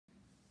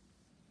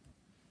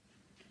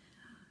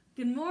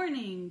Good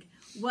morning.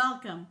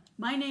 Welcome.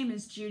 My name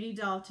is Judy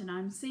Dalton.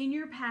 I'm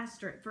Senior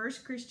Pastor at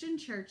First Christian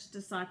Church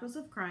Disciples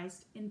of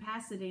Christ in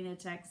Pasadena,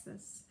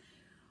 Texas.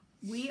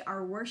 We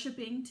are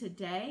worshiping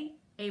today,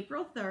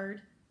 April 3rd,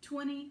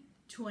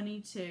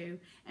 2022,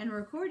 and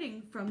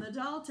recording from the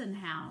Dalton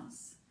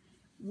House.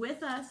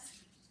 With us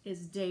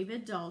is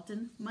David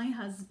Dalton, my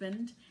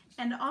husband,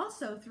 and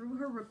also through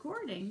her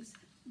recordings,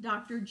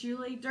 Dr.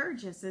 Julie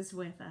Durgis is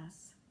with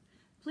us.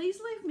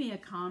 Please leave me a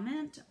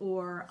comment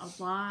or a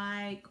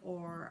like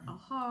or a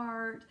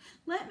heart.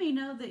 Let me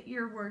know that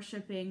you're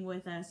worshiping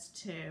with us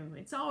too.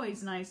 It's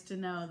always nice to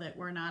know that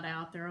we're not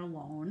out there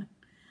alone.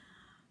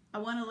 I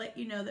want to let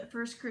you know that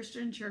First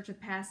Christian Church of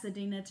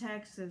Pasadena,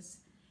 Texas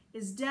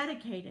is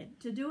dedicated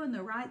to doing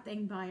the right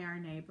thing by our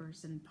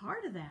neighbors, and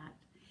part of that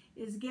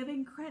is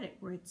giving credit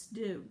where it's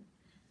due.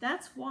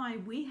 That's why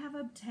we have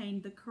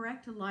obtained the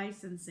correct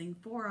licensing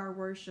for our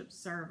worship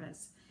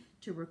service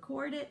to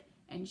record it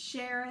and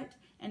share it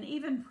and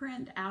even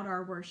print out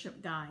our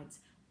worship guides.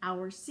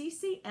 Our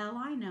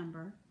CCLI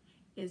number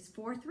is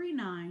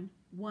 439-1628.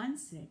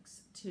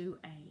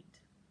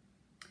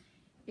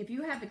 If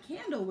you have a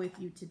candle with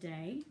you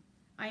today,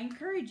 I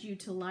encourage you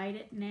to light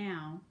it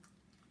now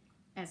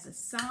as a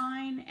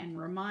sign and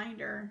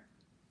reminder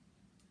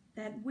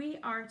that we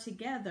are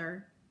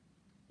together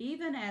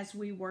even as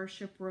we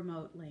worship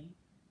remotely,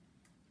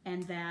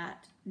 and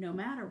that no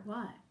matter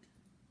what,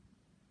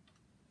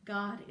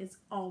 God is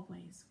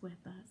always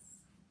with us.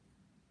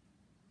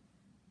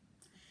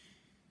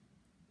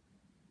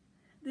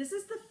 This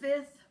is the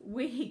 5th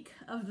week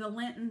of the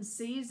Lenten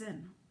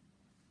season.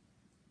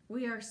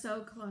 We are so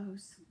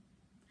close.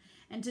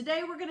 And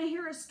today we're going to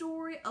hear a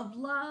story of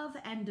love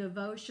and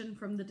devotion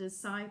from the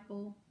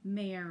disciple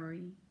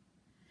Mary.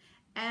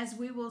 As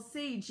we will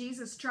see,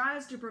 Jesus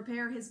tries to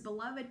prepare his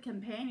beloved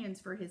companions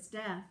for his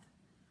death.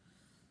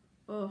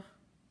 Oh,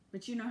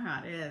 but you know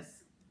how it is.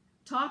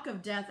 Talk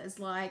of death is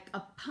like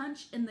a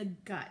punch in the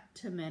gut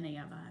to many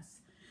of us.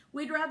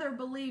 We'd rather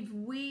believe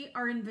we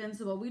are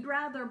invincible. We'd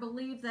rather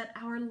believe that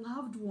our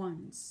loved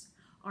ones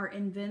are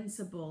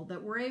invincible,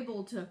 that we're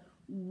able to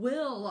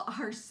will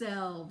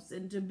ourselves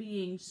into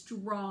being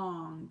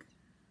strong.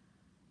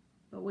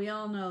 But we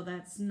all know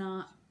that's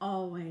not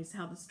always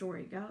how the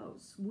story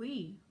goes.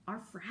 We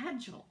are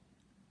fragile.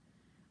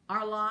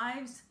 Our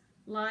lives,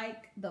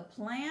 like the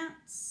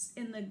plants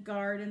in the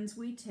gardens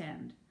we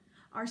tend,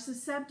 are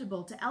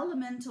susceptible to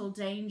elemental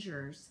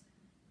dangers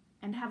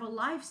and have a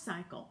life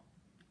cycle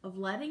of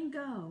letting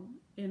go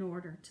in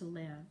order to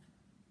live.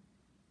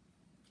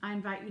 I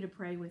invite you to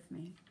pray with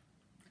me.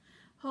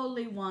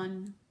 Holy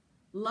One,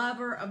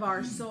 lover of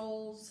our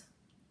souls,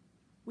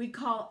 we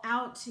call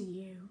out to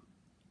you.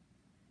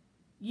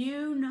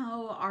 You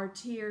know our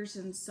tears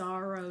and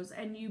sorrows,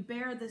 and you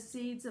bear the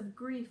seeds of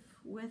grief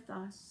with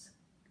us.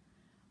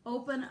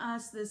 Open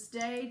us this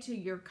day to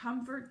your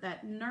comfort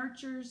that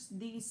nurtures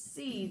these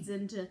seeds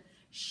into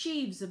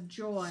sheaves of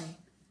joy,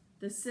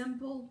 the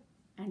simple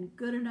and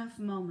good enough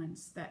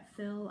moments that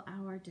fill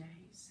our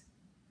days.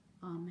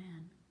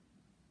 Amen.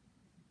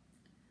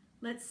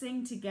 Let's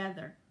sing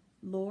together,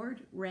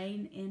 Lord,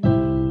 reign in me.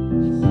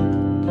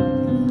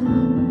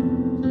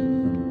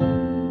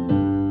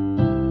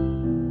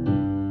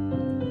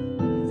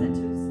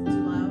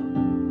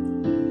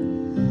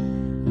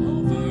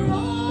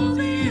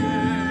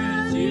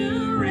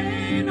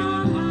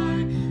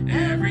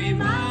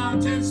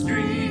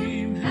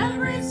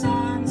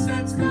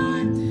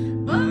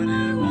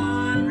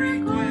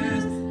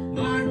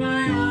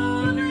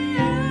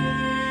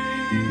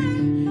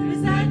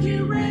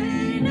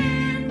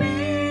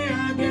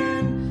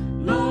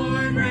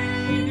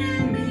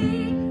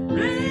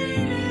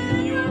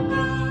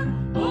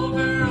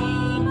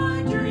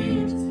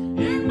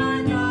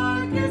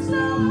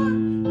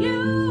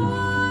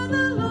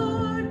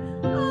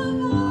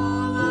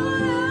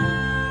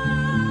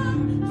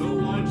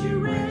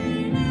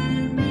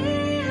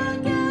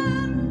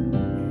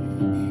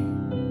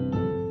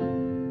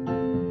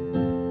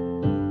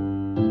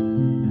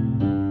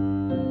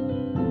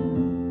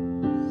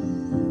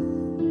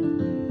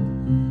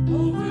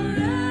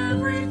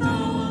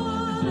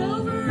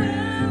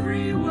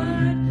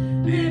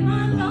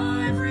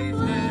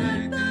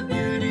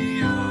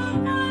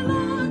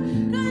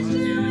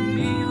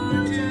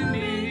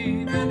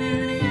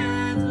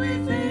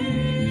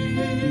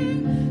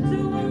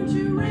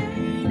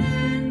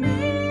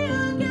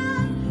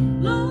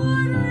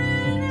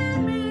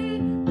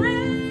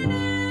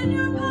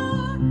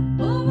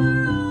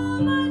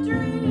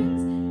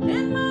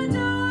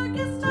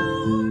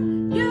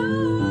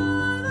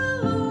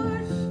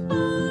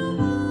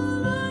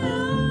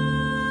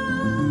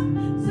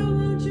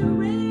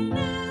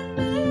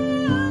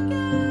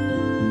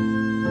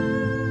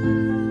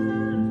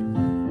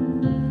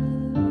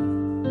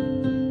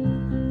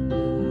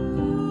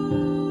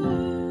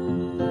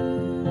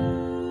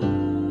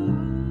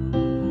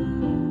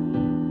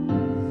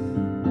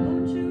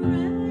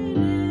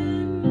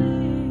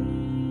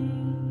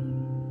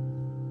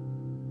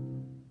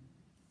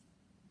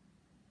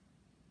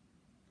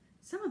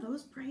 Some of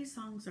those praise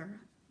songs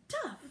are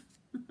tough.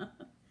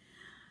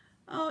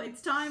 Oh,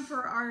 it's time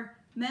for our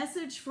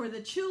message for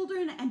the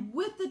children and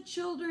with the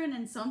children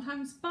and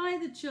sometimes by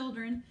the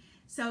children.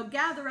 So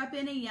gather up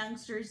any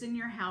youngsters in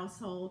your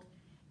household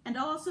and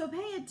also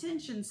pay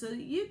attention so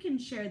that you can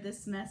share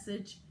this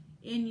message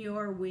in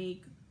your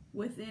week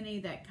with any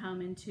that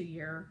come into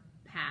your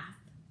path.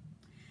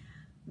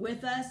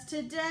 With us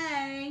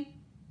today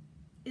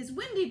is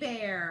Wendy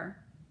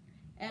Bear,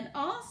 and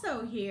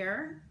also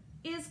here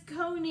is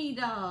Coney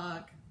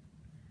Dog.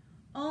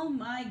 Oh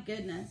my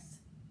goodness.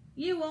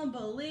 You won't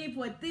believe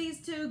what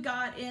these two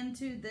got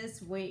into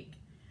this week.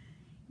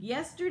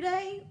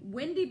 Yesterday,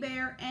 Wendy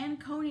Bear and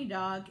Coney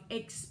Dog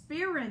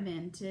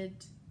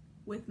experimented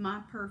with my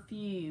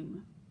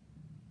perfume.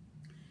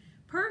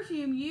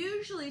 Perfume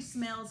usually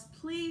smells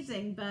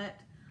pleasing, but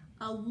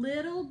a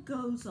little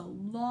goes a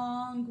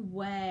long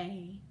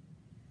way.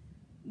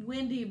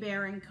 Wendy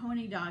Bear and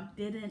Coney Dog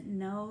didn't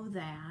know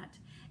that,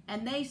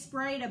 and they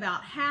sprayed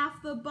about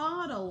half the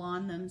bottle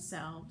on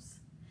themselves.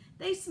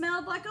 They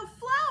smelled like a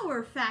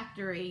flower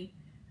factory.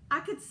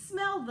 I could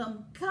smell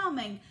them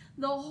coming.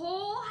 The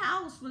whole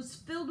house was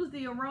filled with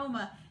the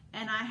aroma,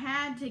 and I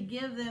had to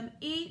give them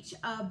each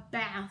a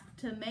bath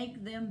to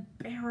make them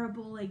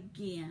bearable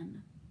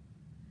again.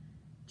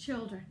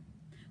 Children,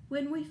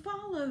 when we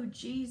follow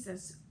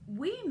Jesus,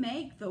 we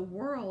make the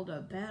world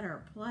a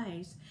better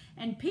place,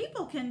 and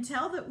people can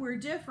tell that we're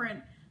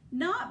different,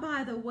 not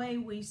by the way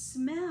we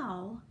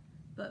smell,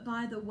 but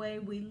by the way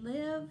we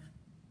live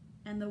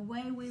and the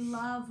way we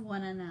love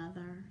one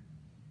another.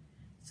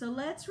 So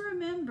let's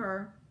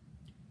remember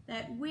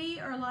that we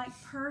are like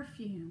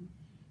perfume,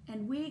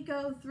 and we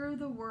go through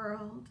the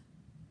world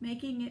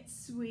making it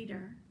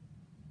sweeter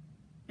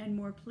and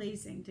more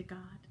pleasing to God.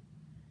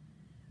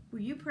 Will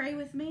you pray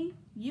with me?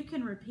 You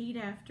can repeat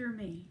after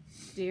me.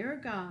 Dear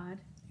God,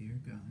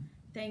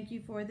 thank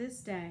you for this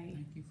day.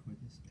 Thank you for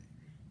this day.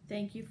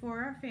 Thank you for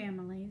our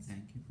families.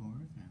 Thank you for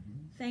our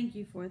families. Thank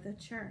you for the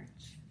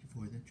church. Thank you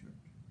for the church.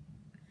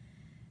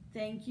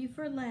 Thank you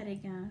for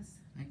letting us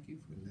Thank you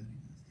for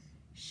letting us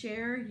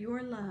share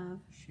your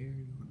love share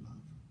your love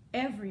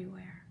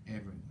everywhere.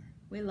 everywhere.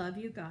 We love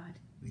you, God.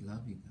 We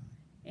love you,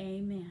 God.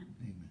 Amen.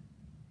 Amen.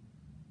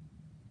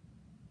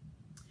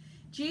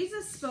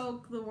 Jesus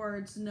spoke the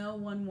words no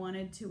one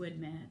wanted to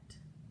admit.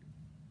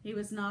 He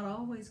was not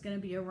always going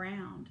to be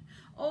around.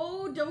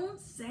 Oh,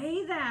 don't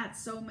say that,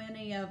 so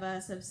many of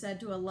us have said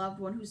to a loved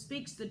one who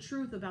speaks the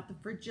truth about the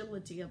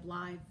fragility of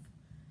life.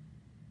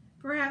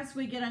 Perhaps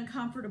we get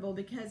uncomfortable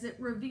because it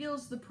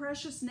reveals the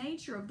precious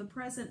nature of the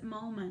present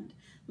moment,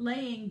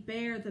 laying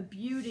bare the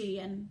beauty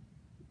and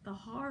the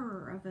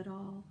horror of it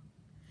all.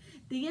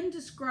 The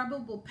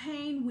indescribable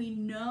pain we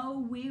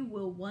know we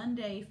will one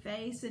day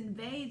face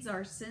invades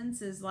our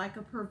senses like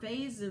a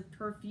pervasive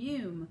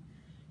perfume,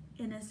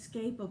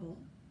 inescapable.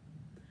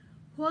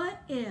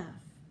 What if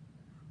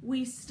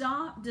we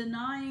stop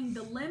denying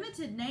the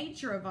limited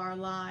nature of our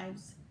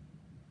lives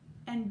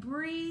and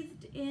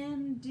breathed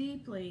in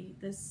deeply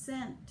the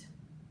scent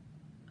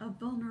of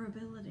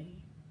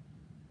vulnerability?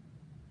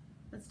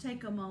 Let's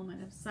take a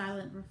moment of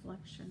silent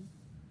reflection.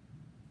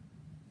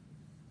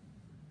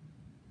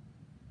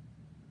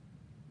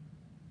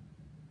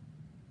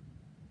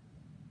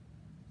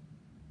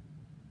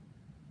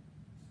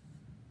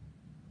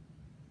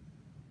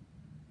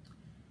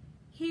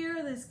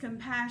 Hear this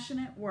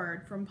compassionate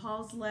word from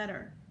Paul's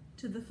letter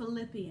to the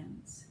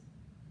Philippians.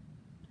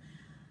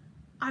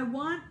 I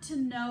want to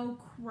know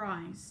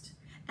Christ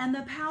and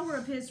the power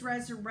of his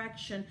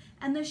resurrection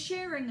and the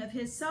sharing of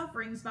his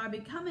sufferings by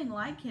becoming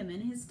like him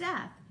in his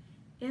death,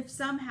 if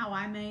somehow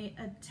I may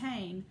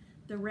obtain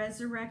the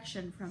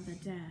resurrection from the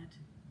dead.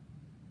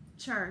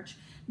 Church,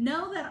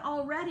 know that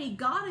already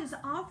God is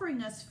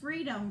offering us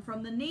freedom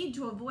from the need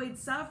to avoid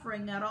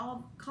suffering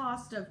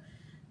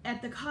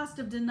at the cost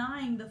of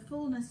denying the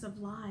fullness of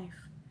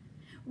life.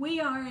 We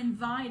are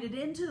invited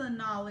into the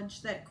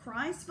knowledge that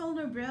Christ's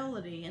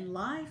vulnerability in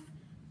life,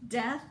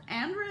 death,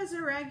 and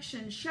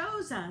resurrection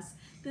shows us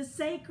the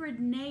sacred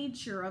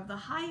nature of the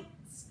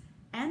heights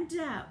and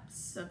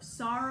depths of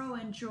sorrow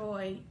and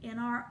joy in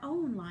our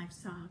own life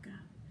saga.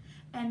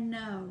 And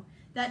know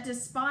that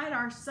despite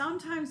our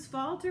sometimes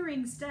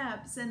faltering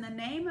steps, in the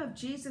name of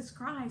Jesus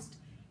Christ,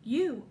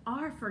 you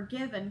are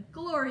forgiven.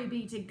 Glory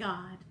be to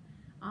God.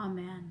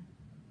 Amen.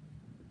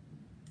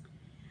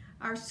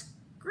 Our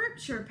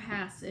scripture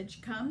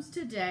passage comes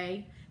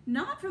today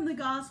not from the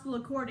Gospel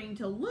according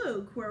to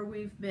Luke, where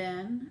we've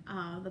been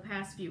the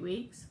past few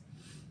weeks,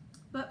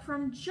 but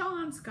from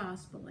John's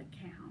Gospel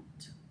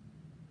account.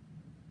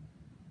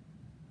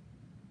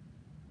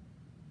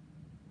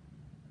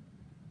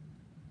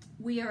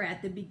 We are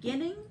at the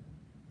beginning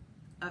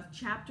of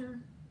chapter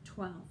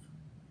 12.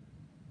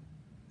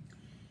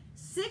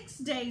 6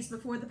 days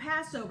before the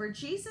Passover,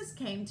 Jesus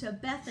came to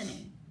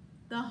Bethany,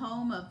 the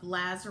home of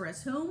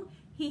Lazarus, whom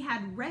he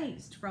had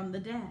raised from the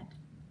dead.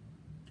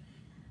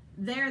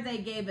 There they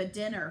gave a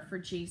dinner for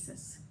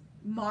Jesus.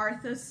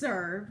 Martha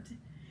served,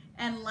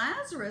 and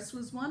Lazarus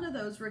was one of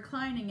those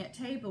reclining at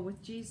table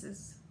with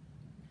Jesus.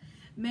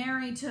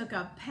 Mary took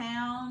a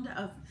pound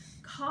of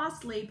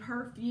costly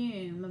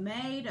perfume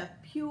made of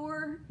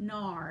pure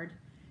nard.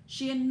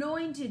 She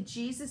anointed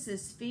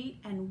Jesus' feet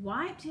and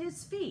wiped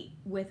his feet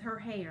with her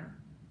hair.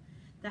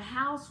 The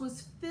house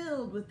was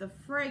filled with the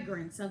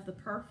fragrance of the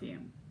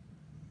perfume.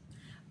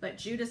 But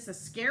Judas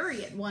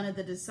Iscariot, one of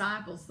the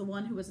disciples, the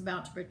one who was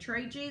about to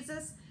betray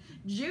Jesus,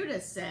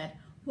 Judas said,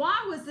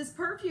 "Why was this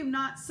perfume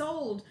not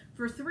sold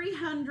for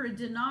 300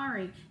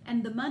 denarii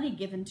and the money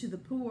given to the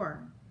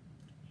poor?"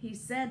 He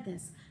said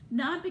this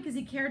not because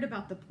he cared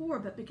about the poor,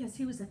 but because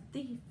he was a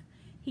thief.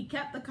 He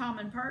kept the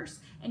common purse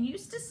and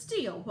used to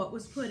steal what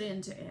was put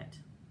into it.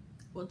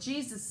 Well,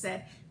 Jesus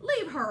said,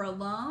 "Leave her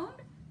alone.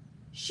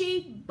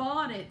 She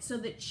bought it so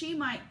that she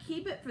might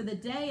keep it for the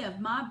day of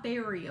my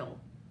burial.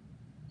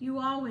 You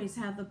always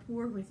have the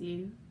poor with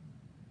you,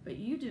 but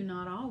you do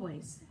not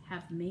always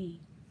have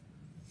me."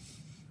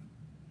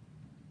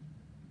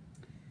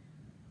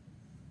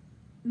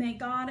 May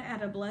God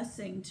add a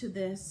blessing to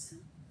this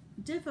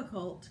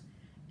difficult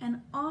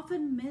and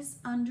often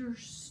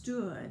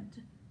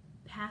misunderstood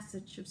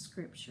passage of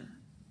Scripture.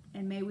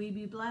 And may we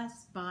be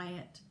blessed by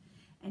it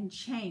and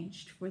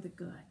changed for the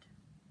good.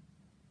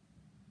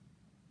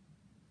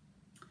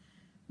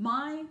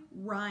 My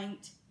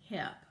right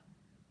hip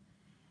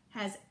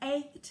has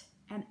ached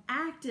and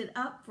acted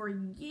up for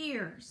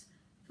years.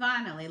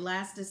 Finally,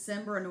 last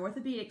December, an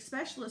orthopedic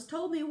specialist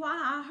told me why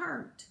I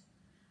hurt.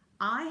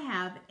 I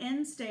have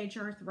end-stage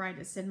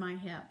arthritis in my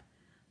hip.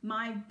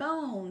 My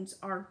bones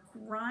are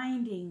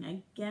grinding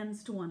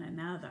against one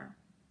another.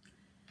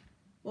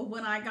 Well,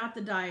 when I got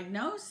the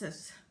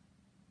diagnosis,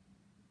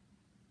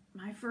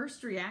 my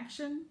first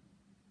reaction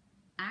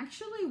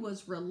actually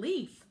was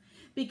relief,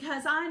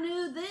 because I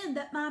knew then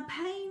that my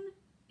pain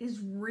is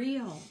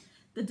real.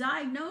 The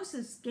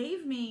diagnosis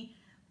gave me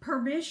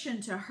permission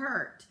to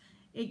hurt.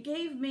 It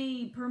gave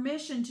me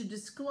permission to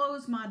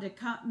disclose my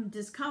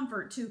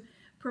discomfort, to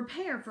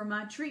prepare for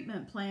my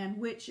treatment plan,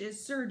 which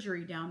is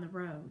surgery down the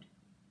road.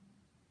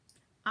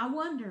 I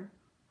wonder,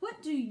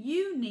 what do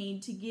you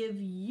need to give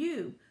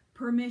you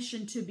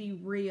permission to be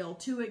real,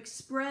 to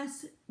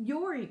express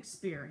your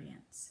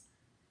experience?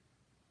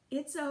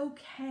 It's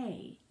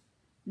okay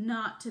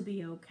not to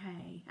be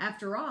okay.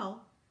 After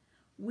all,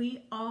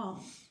 we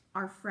all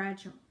are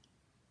fragile.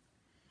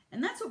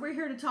 And that's what we're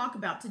here to talk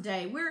about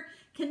today. We're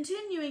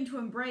continuing to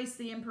embrace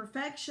the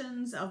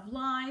imperfections of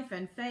life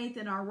and faith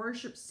in our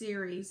worship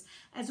series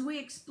as we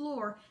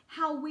explore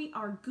how we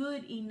are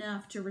good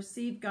enough to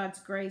receive God's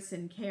grace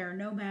and care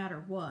no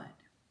matter what.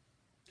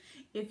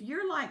 If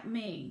you're like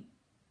me,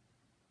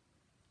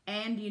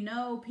 and you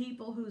know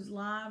people whose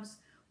lives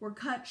were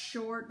cut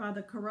short by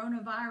the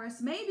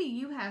coronavirus, maybe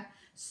you have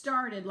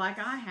started, like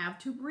I have,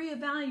 to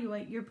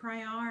reevaluate your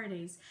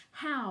priorities,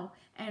 how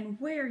and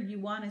where you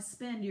want to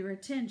spend your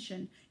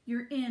attention,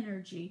 your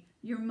energy,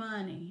 your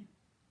money.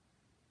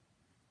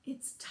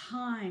 It's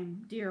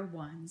time, dear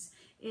ones.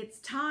 It's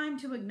time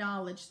to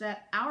acknowledge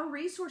that our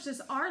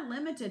resources are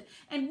limited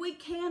and we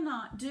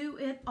cannot do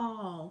it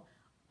all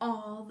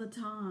the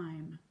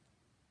time.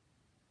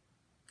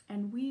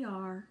 And we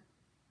are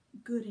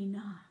good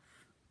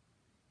enough.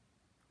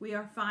 We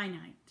are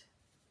finite.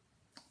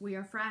 We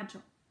are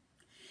fragile.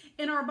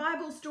 In our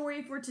Bible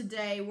story for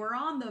today, we're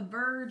on the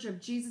verge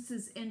of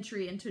Jesus'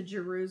 entry into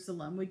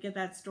Jerusalem. We get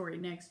that story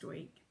next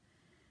week.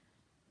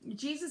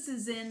 Jesus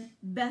is in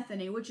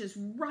Bethany, which is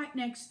right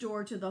next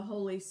door to the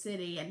holy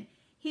city, and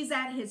he's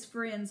at his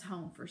friend's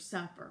home for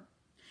supper.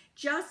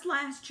 Just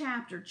last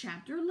chapter,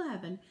 chapter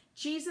 11,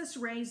 Jesus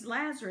raised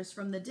Lazarus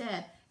from the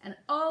dead, and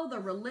the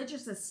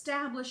religious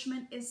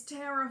establishment is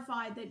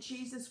terrified that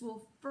Jesus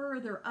will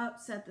further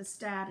upset the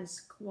status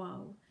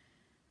quo.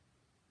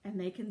 And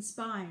they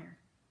conspire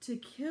to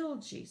kill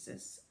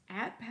Jesus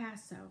at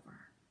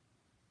Passover.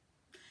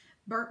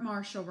 Bert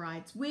Marshall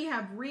writes, "We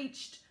have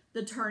reached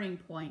the turning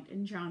point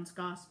in John's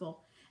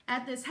gospel.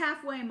 At this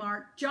halfway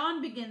mark,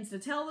 John begins to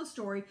tell the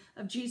story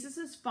of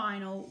Jesus'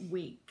 final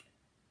week.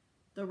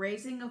 The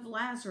raising of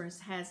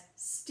Lazarus has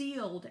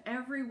steeled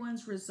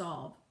everyone's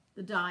resolve.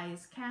 The die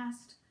is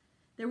cast.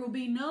 There will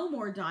be no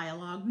more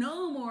dialogue,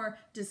 no more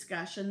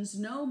discussions,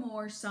 no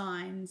more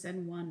signs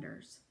and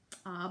wonders."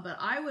 But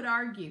I would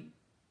argue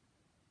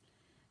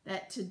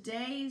that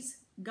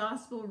today's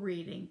gospel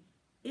reading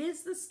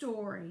is the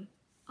story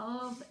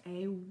of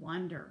a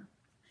wonder.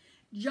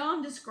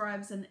 John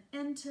describes an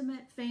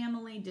intimate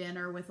family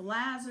dinner with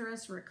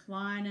Lazarus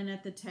reclining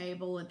at the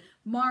table and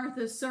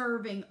Martha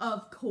serving,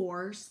 of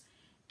course.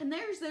 And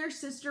there's their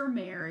sister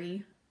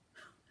Mary.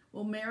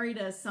 Well, Mary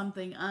does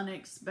something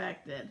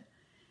unexpected.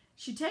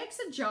 She takes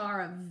a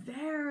jar of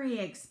very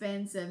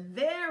expensive,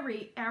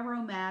 very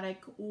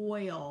aromatic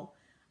oil,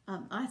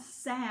 a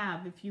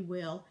salve, if you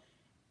will,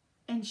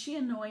 and she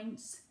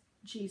anoints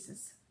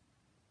Jesus.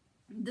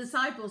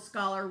 Disciple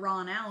scholar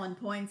Ron Allen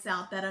points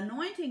out that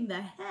anointing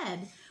the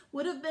head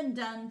would have been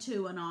done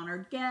to an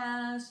honored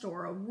guest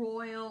or a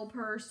royal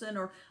person,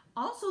 or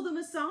also the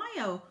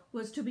Messiah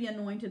was to be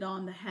anointed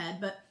on the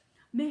head. But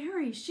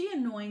Mary, she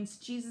anoints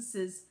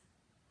Jesus's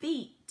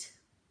feet.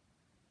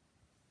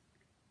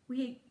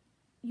 We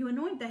you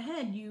anoint the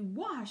head, you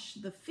wash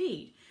the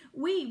feet.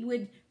 We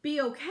would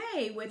be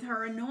okay with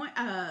her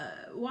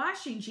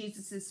washing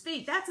Jesus's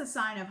feet. That's a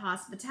sign of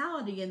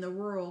hospitality in the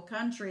rural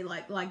country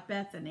like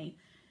Bethany.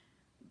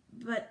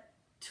 But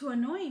to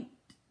anoint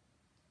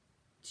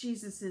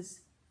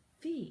Jesus's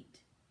feet,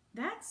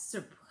 that's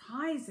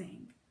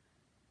surprising.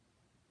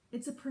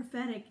 It's a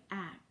prophetic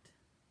act.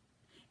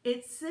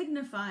 It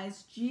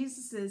signifies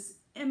Jesus's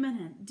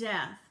imminent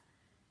death.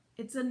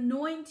 It's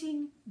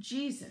anointing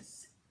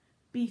Jesus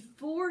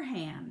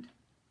beforehand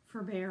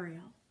for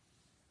burial.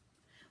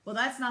 Well,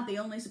 that's not the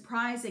only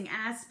surprising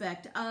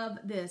aspect of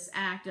this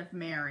act of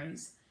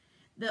Mary's.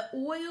 The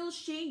oil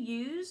she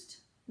used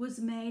was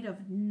made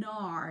of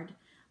nard,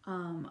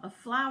 a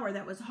flower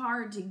that was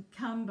hard to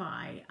come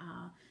by,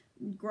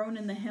 grown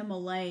in the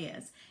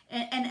Himalayas.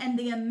 And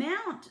the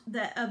amount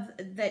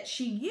that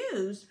she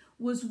used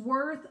was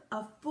worth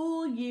a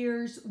full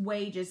year's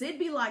wages. It'd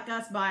be like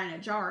us buying a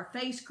jar of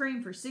face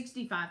cream for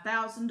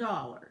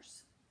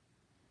 $65,000.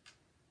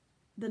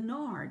 The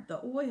nard, the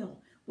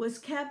oil, was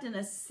kept in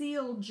a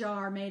sealed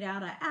jar made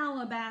out of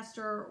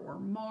alabaster or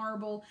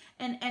marble,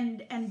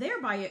 and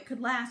thereby it could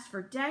last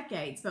for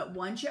decades. But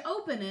once you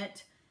open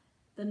it,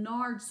 the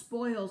nard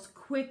spoils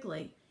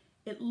quickly.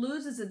 It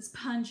loses its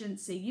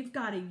pungency. You've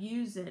got to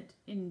use it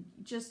in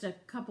just a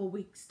couple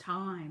weeks'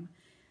 time.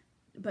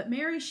 But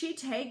Mary, she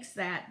takes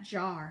that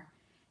jar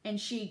and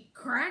she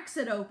cracks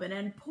it open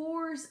and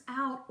pours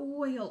out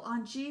oil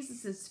on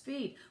Jesus's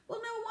feet.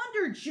 Well,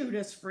 no wonder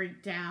Judas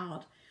freaked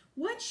out.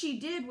 What she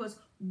did was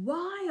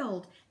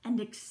wild and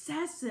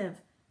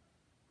excessive.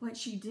 What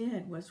she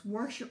did was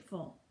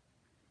worshipful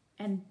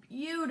and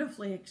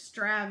beautifully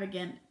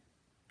extravagant,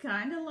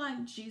 kind of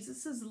like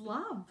Jesus's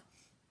love.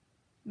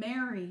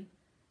 Mary,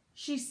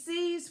 she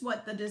sees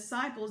what the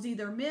disciples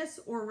either miss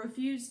or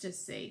refuse to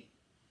see.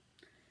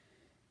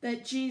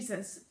 That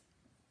Jesus,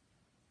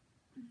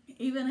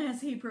 even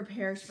as he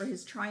prepares for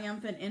his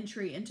triumphant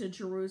entry into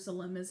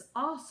Jerusalem, is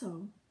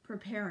also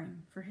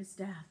preparing for his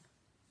death.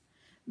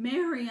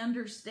 Mary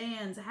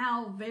understands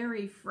how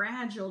very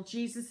fragile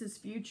Jesus'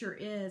 future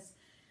is.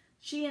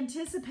 She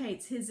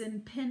anticipates his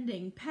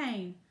impending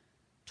pain,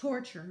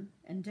 torture,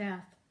 and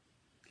death.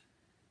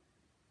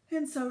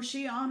 And so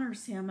she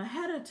honors him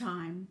ahead of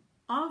time,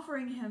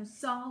 offering him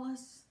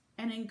solace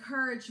and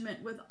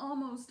encouragement with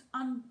almost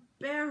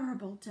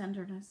unbearable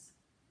tenderness.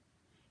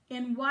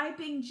 In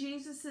wiping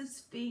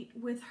Jesus' feet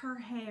with her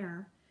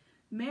hair,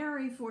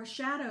 Mary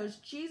foreshadows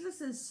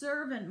Jesus'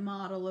 servant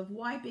model of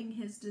wiping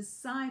his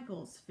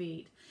disciples'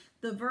 feet.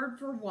 The verb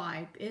for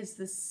wipe is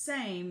the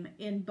same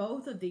in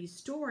both of these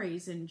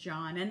stories in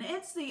John, and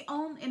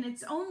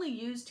it's only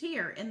used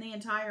here in the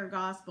entire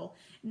gospel.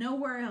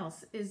 Nowhere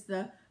else is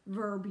the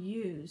verb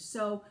used.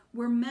 So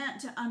we're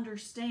meant to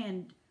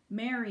understand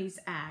Mary's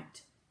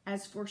act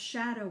as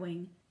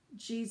foreshadowing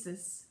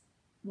Jesus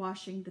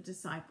washing the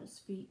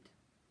disciples' feet.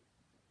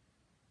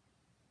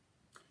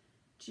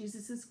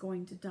 Jesus is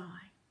going to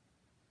die.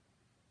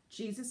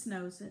 Jesus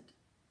knows it.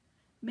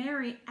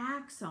 Mary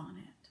acts on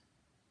it.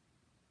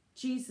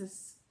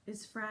 Jesus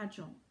is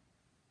fragile.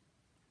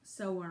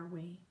 So are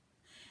we.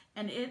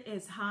 And it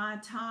is high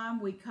time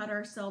we cut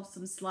ourselves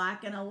some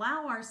slack and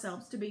allow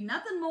ourselves to be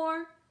nothing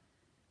more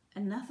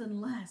and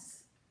nothing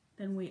less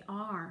than we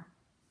are.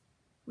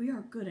 We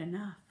are good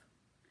enough.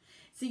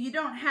 See, you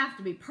don't have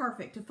to be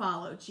perfect to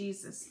follow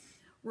Jesus.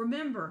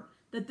 Remember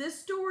that this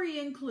story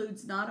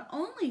includes not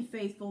only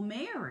faithful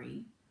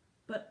Mary,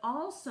 but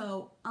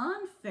also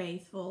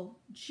unfaithful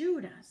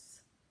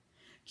Judas.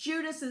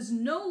 Judas is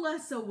no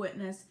less a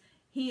witness.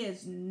 He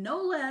is no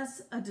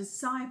less a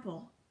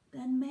disciple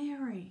than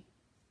Mary.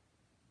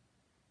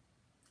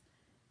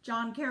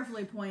 John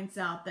carefully points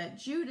out that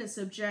Judas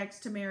objects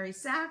to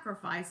Mary's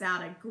sacrifice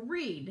out of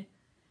greed.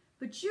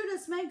 But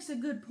Judas makes a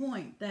good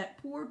point that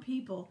poor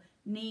people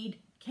need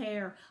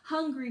care.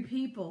 Hungry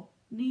people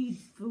need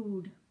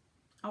food.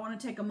 I want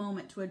to take a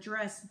moment to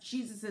address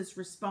Jesus'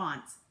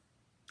 response.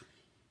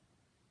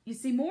 You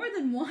see, more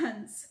than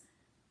once,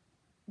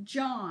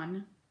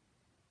 John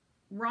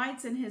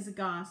writes in his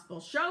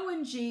gospel,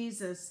 showing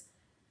Jesus,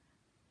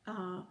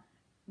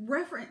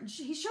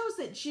 he shows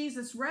that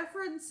Jesus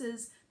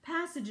references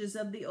passages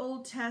of the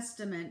Old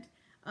Testament,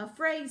 a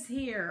phrase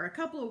here, a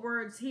couple of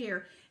words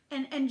here,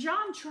 and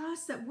John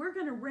trusts that we're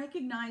going to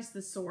recognize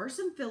the source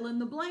and fill in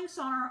the blanks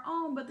on our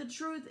own. But the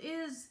truth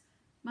is,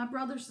 my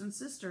brothers and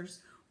sisters,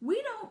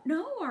 we don't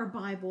know our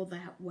Bible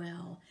that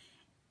well,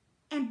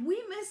 and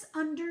we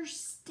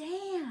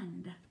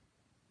misunderstand.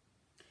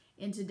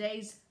 In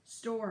today's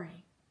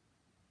story,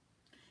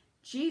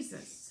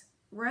 Jesus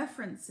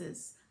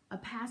references a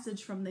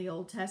passage from the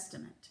Old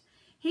Testament.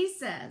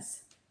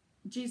 Jesus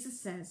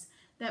says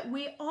that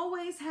we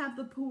always have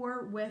the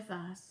poor with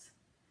us.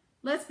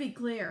 Let's be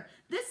clear,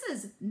 this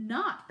is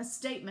not a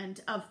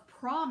statement of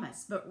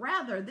promise, but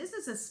rather this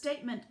is a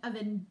statement of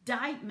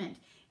indictment.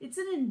 It's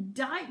an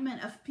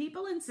indictment of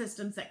people and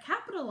systems that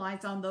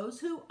capitalize on those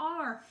who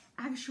are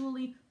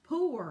actually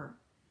poor.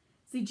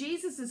 See,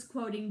 Jesus is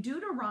quoting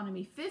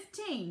Deuteronomy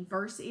 15,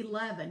 verse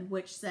 11,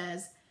 which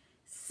says,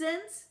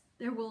 "Since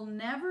There will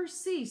never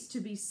cease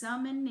to be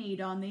some in need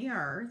on the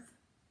earth,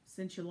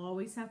 since you'll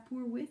always have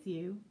poor with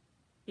you.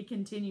 It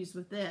continues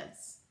with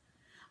this.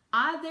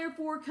 I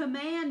therefore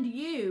command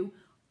you,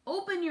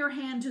 open your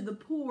hand to the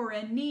poor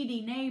and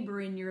needy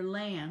neighbor in your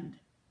land.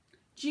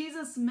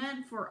 Jesus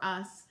meant for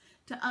us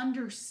to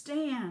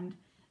understand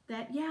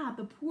that,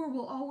 the poor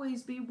will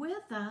always be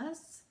with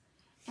us.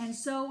 And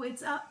so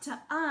it's up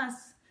to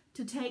us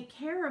to take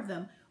care of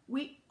them.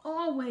 We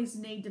always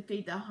need to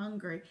feed the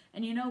hungry.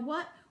 And you know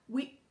what?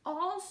 We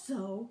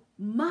also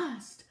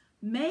must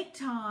make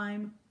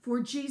time for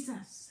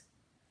Jesus.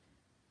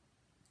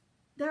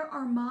 There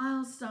are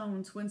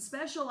milestones when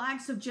special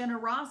acts of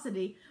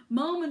generosity,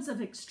 moments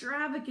of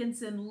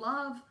extravagance and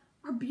love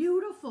are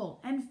beautiful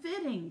and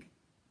fitting.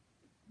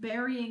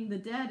 Burying the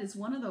dead is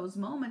one of those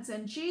moments,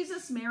 and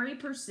Jesus, Mary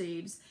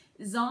perceives,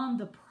 is on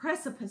the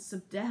precipice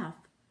of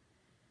death.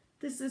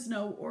 This is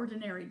no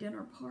ordinary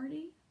dinner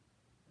party.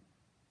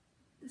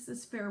 This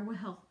is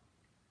farewell.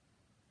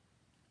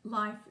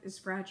 Life is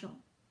fragile.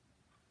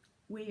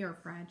 We are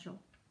fragile.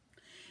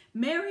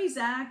 Mary's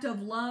act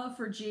of love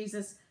for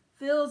Jesus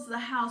fills the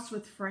house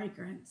with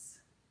fragrance.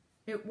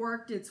 It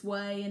worked its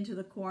way into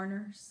the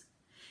corners.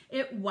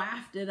 It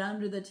wafted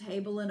under the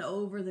table and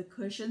over the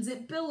cushions.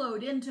 It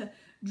billowed into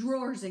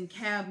drawers and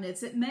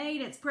cabinets. It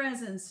made its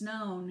presence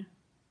known.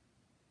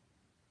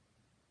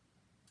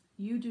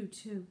 You do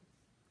too.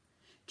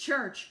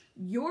 Church,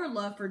 your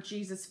love for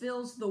Jesus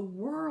fills the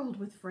world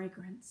with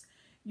fragrance.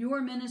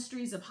 Your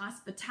ministries of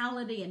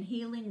hospitality and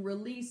healing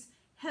release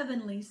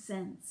heavenly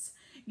scents.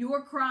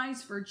 Your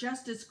cries for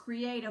justice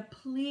create a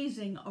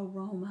pleasing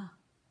aroma.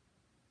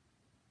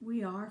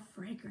 We are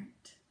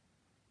fragrant.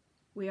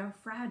 We are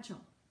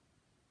fragile.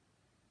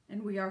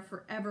 And we are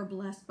forever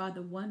blessed by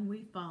the one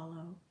we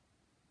follow,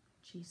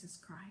 Jesus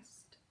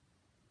Christ.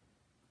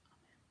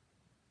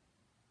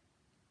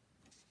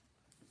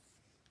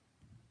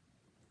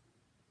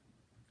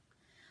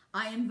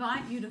 Amen. I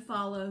invite you to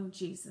follow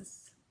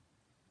Jesus.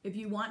 If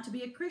you want to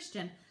be a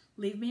Christian,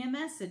 leave me a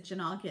message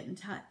and I'll get in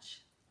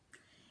touch.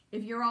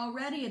 If you're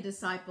already a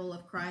disciple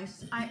of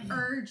Christ, I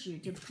urge you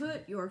to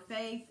put your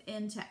faith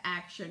into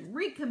action.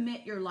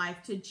 Recommit your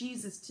life to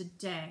Jesus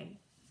today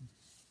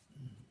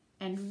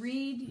and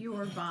read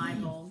your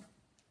Bible.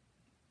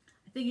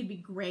 I think it'd be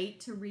great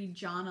to read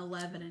John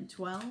 11 and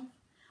 12.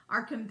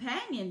 Our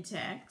companion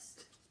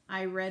text,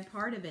 I read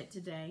part of it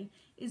today,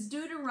 is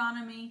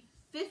Deuteronomy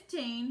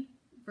 15,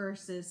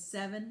 verses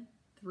 7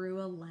 through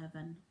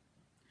 11.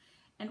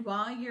 And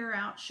while you're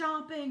out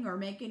shopping or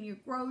making your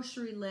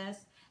grocery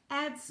list,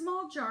 add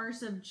small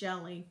jars of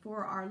jelly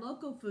for our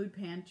local food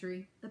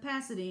pantry, the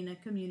Pasadena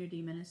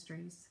Community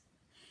Ministries.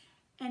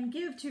 And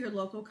give to your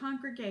local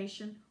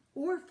congregation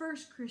or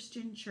First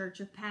Christian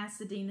Church of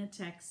Pasadena,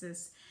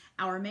 Texas.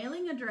 Our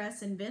mailing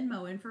address and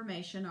Venmo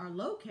information are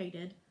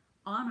located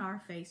on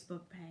our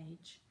Facebook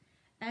page.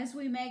 As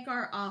we make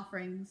our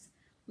offerings,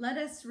 let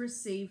us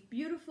receive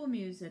beautiful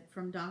music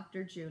from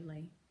Dr.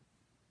 Julie.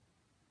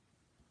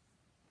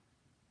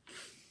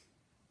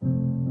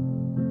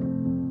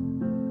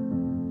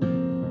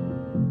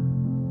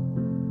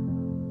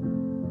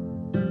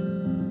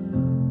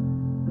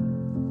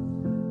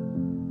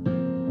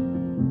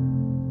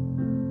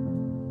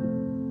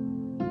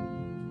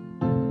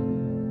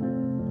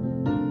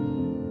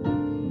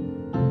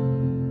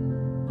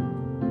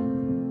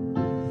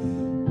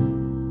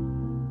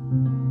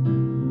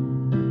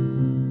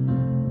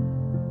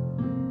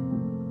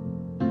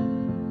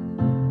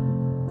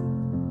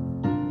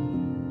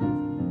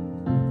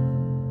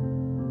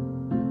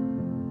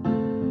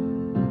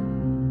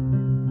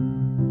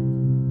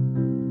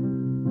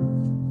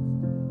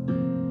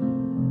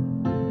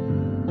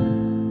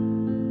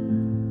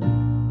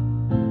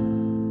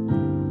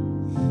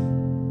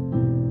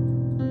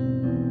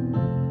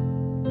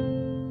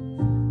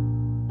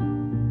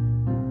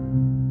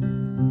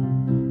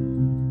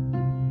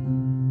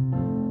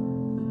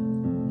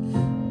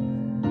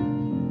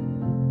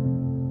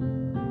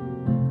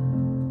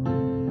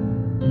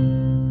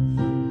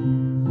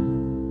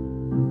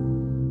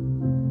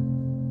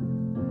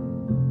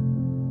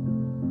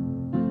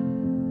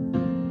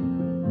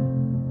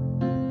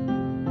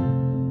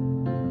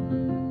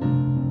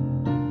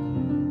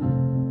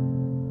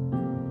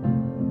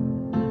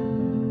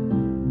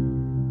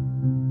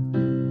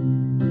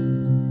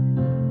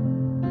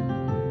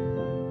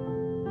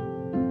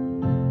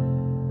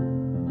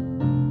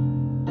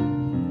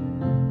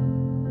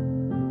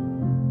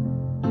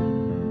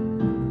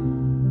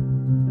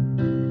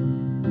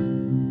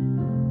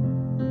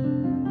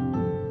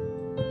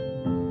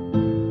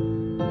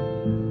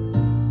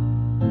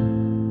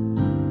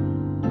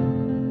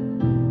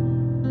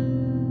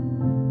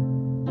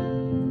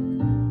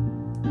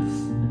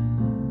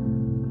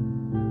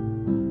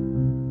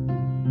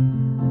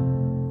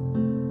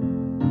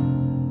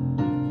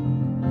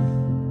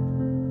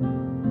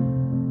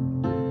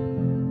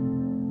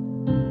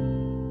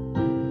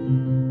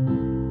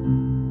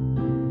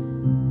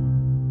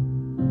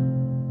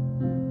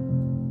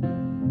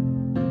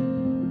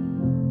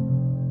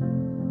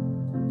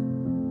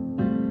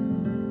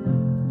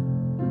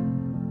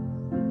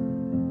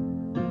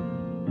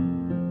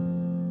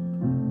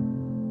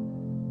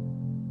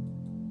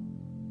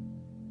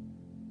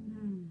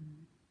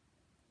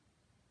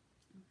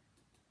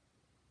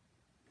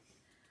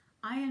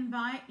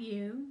 invite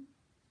you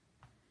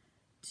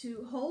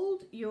to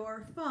hold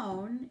your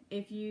phone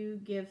if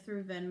you give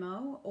through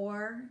Venmo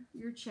or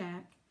your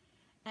check,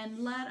 and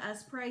let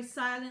us pray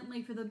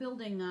silently for the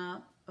building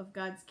up of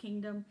God's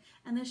kingdom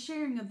and the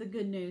sharing of the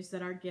good news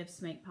that our gifts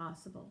make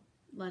possible.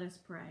 Let us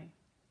pray.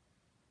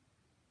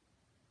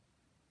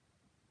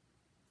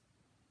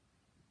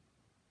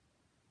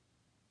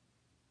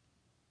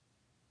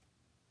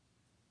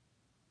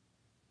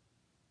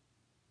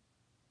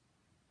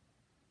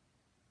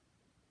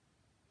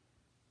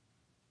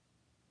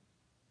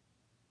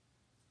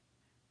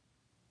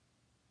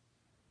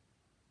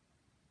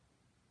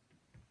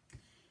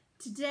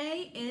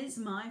 Today is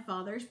my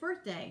father's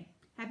birthday.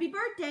 Happy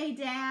birthday,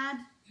 Dad.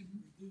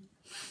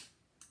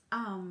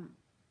 I'll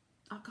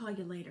call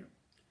you later.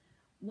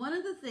 One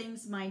of the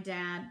things my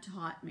dad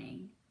taught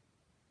me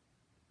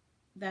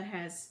that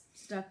has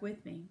stuck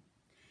with me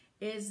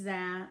is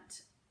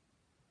that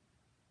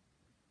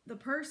the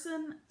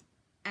person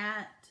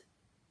at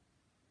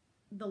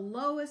the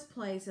lowest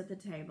place at the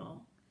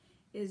table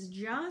is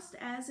just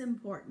as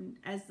important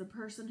as the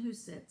person who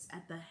sits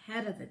at the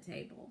head of the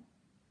table.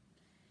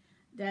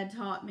 Dad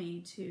taught me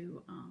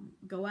to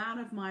go out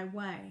of my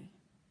way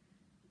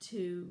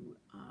to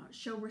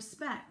show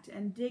respect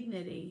and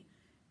dignity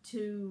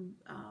to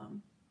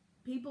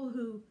people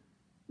who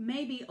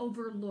may be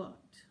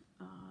overlooked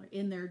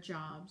in their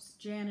jobs,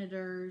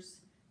 janitors,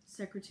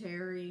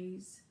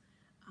 secretaries,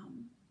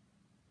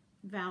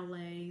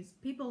 valets,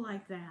 people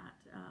like that.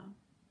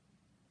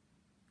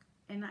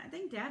 And I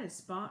think Dad is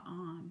spot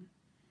on.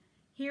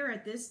 Here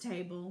at this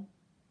table,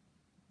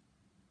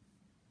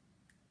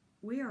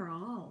 we are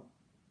all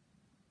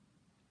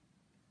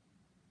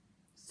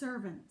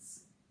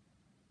servants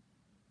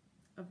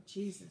of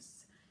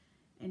Jesus.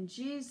 And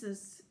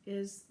Jesus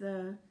is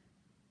the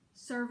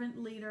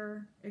servant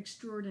leader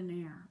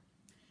extraordinaire.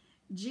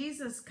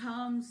 Jesus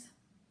comes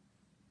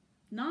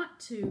not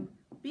to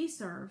be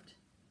served,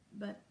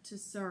 but to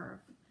serve.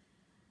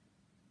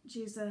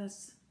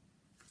 Jesus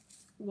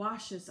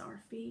washes our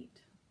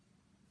feet.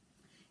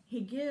 He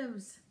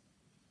gives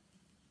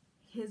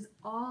his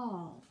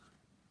all.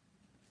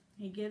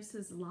 He gives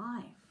his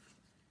life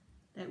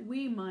that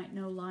we might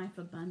know life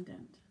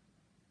abundant.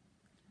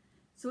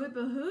 So it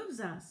behooves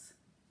us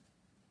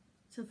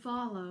to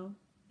follow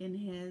in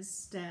his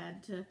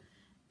stead,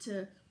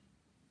 to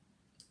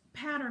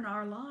pattern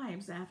our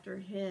lives after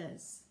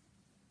his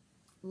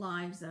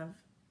lives of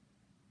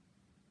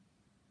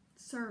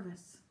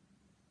service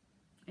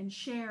and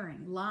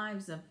sharing,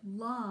 lives of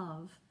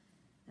love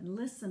and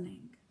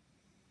listening.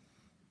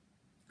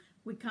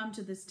 We come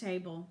to this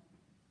table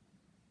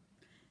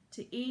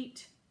to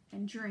eat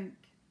and drink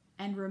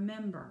and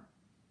remember.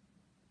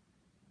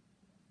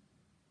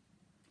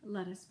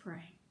 Let us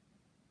pray.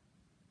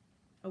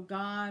 O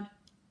God,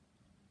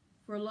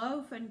 for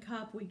loaf and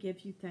cup we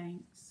give you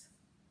thanks.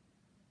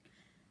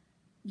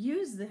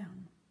 Use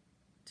them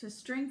to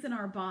strengthen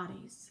our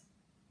bodies,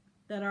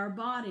 that our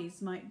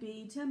bodies might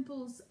be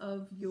temples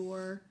of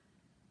your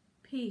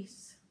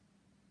peace,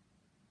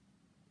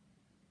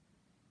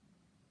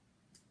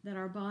 that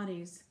our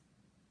bodies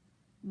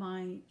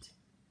might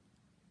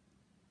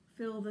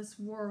fill this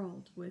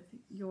world with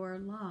your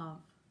love,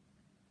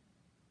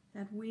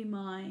 that we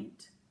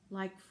might,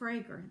 like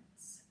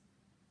fragrance,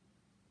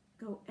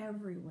 go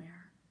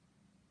everywhere,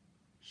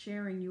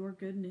 sharing your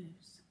good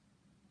news.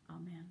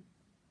 Amen.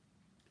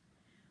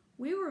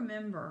 We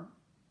remember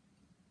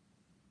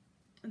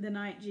the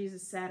night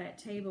Jesus sat at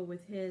table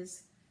with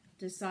his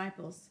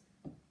disciples,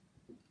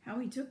 how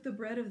he took the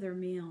bread of their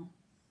meal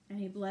and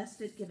he blessed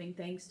it, giving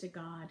thanks to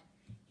God.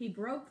 He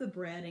broke the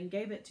bread and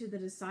gave it to the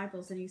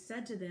disciples, and he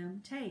said to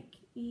them,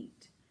 "Take,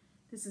 eat.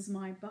 This is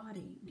my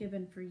body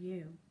given for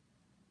you.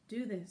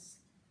 Do this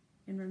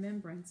in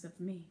remembrance of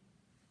me."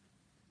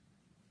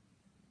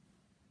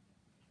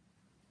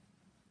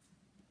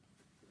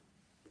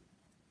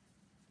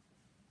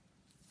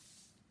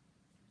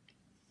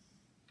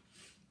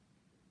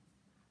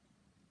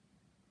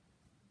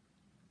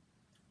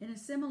 In a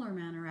similar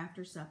manner,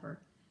 after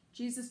supper,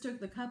 Jesus took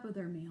the cup of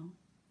their meal.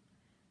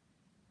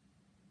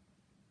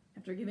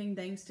 After giving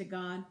thanks to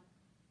God,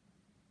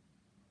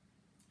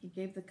 he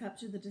gave the cup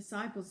to the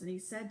disciples, and he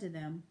said to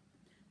them,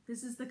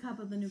 "This is the cup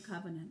of the new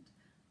covenant,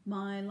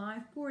 my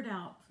life poured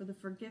out for the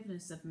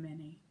forgiveness of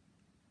many.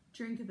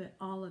 Drink of it,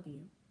 all of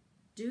you.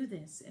 Do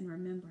this in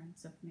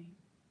remembrance of me."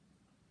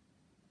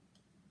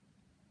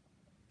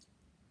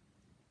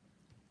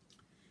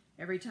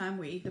 Every time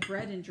we eat the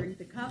bread and drink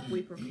the cup,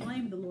 we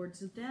proclaim the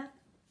Lord's death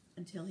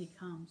until he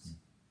comes.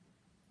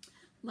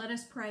 Let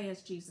us pray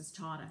as Jesus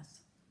taught us.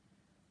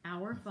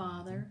 Our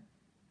Father,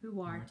 who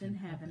art in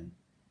heaven,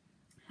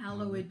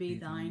 hallowed be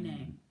thy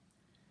name.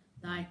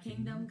 Thy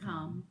kingdom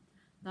come,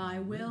 thy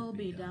will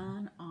be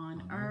done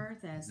on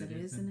earth as it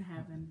is in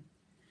heaven.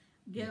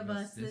 Give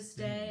us this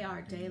day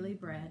our daily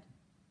bread,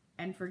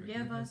 and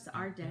forgive us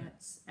our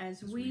debts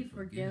as we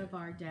forgive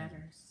our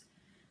debtors.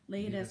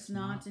 Lead us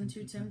not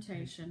into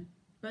temptation,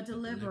 but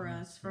deliver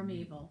us from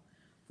evil.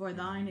 For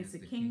thine is the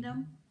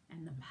kingdom,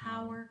 and the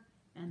power,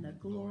 and the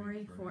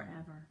glory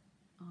forever.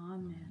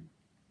 Amen.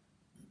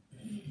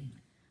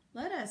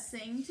 Let us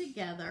sing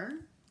together,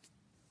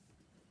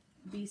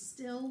 Be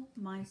Still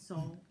My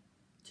Soul.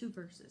 2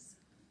 verses.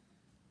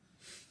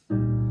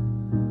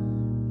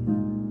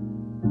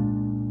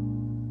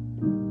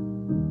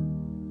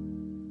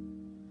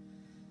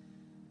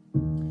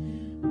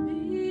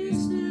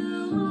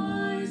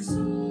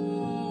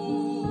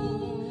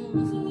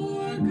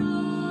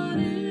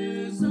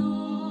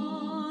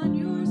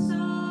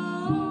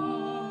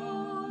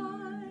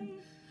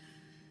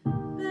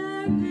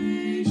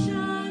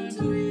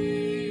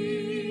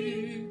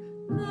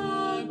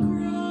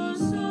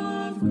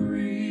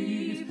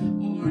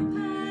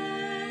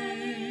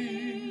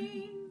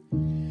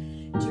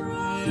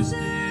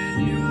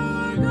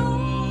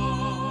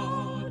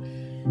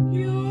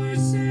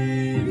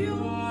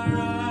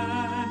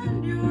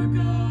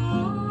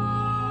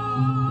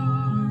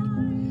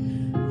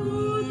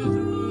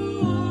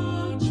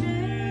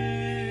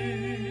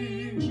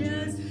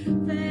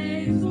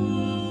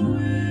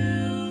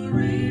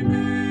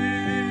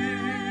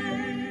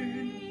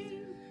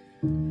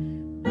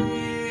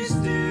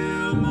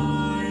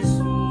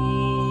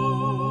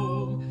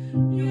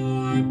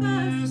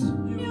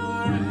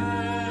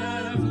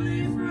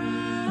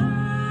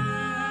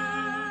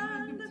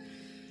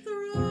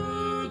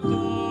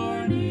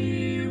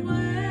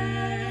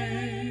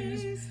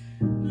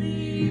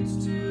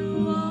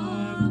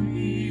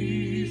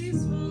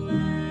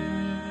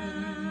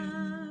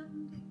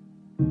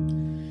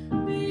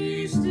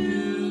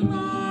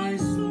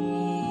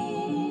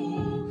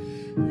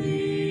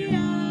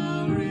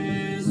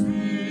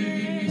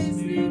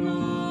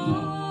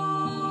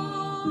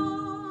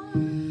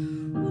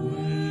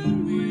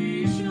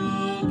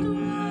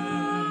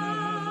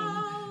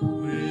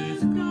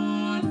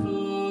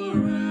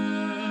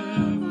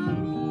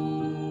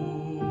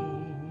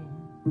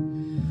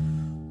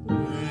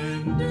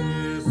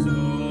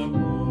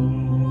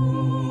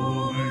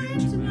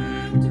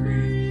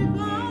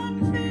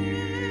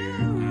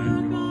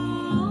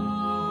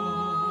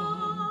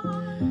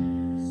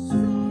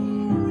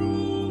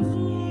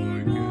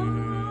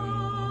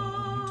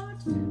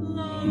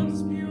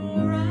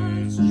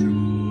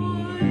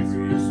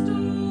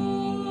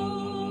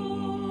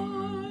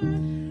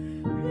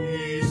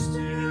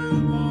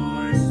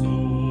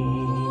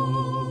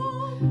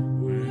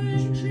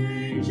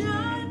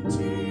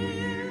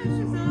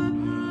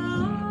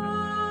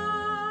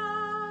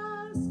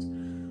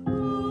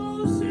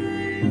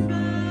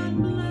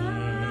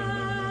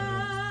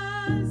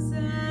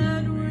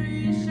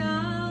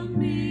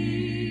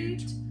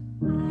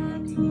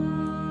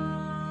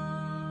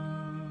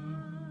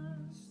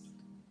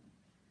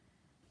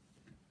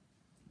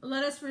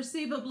 Let us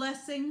receive a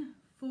blessing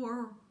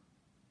for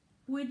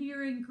when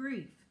you're in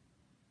grief.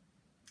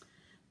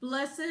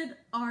 Blessed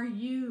are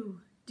you,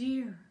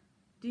 dear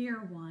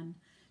one,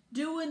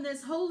 doing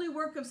this holy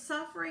work of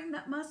suffering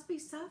that must be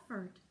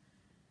suffered,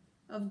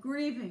 of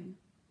grieving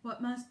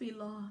what must be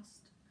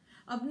lost,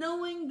 of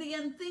knowing the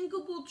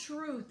unthinkable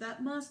truth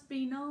that must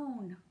be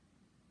known.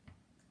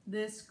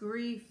 This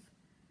grief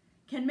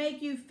can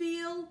make you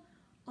feel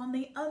on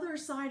the other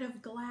side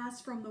of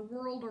glass from the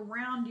world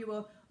around you,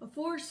 a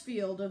force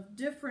field of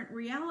different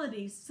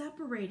realities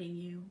separating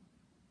you.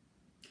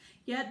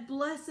 Yet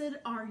blessed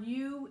are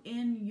you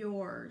in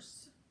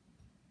yours,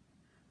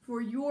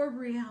 for your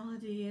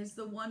reality is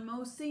the one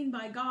most seen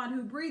by God,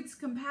 who breathes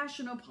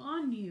compassion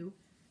upon you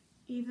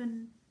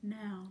even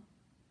now.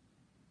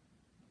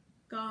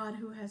 God,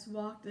 who has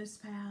walked this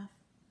path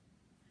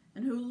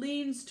and who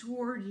leans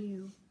toward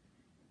you,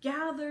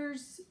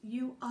 gathers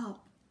you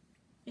up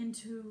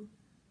into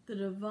the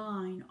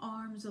divine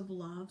arms of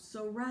love.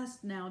 So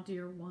rest now,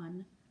 dear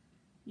one.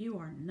 You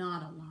are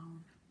not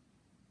alone.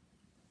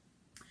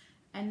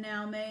 And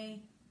now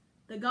may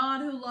the God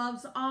who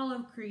loves all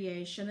of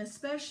creation,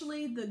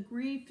 especially the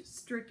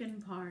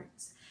grief-stricken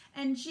parts,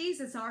 and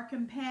Jesus, our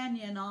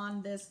companion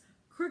on this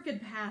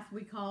crooked path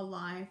we call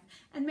life,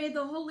 and may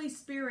the Holy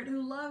Spirit,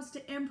 who loves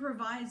to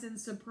improvise in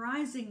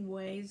surprising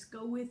ways,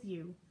 go with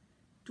you,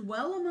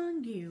 dwell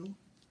among you,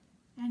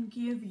 and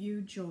give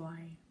you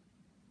joy.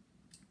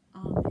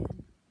 Amen.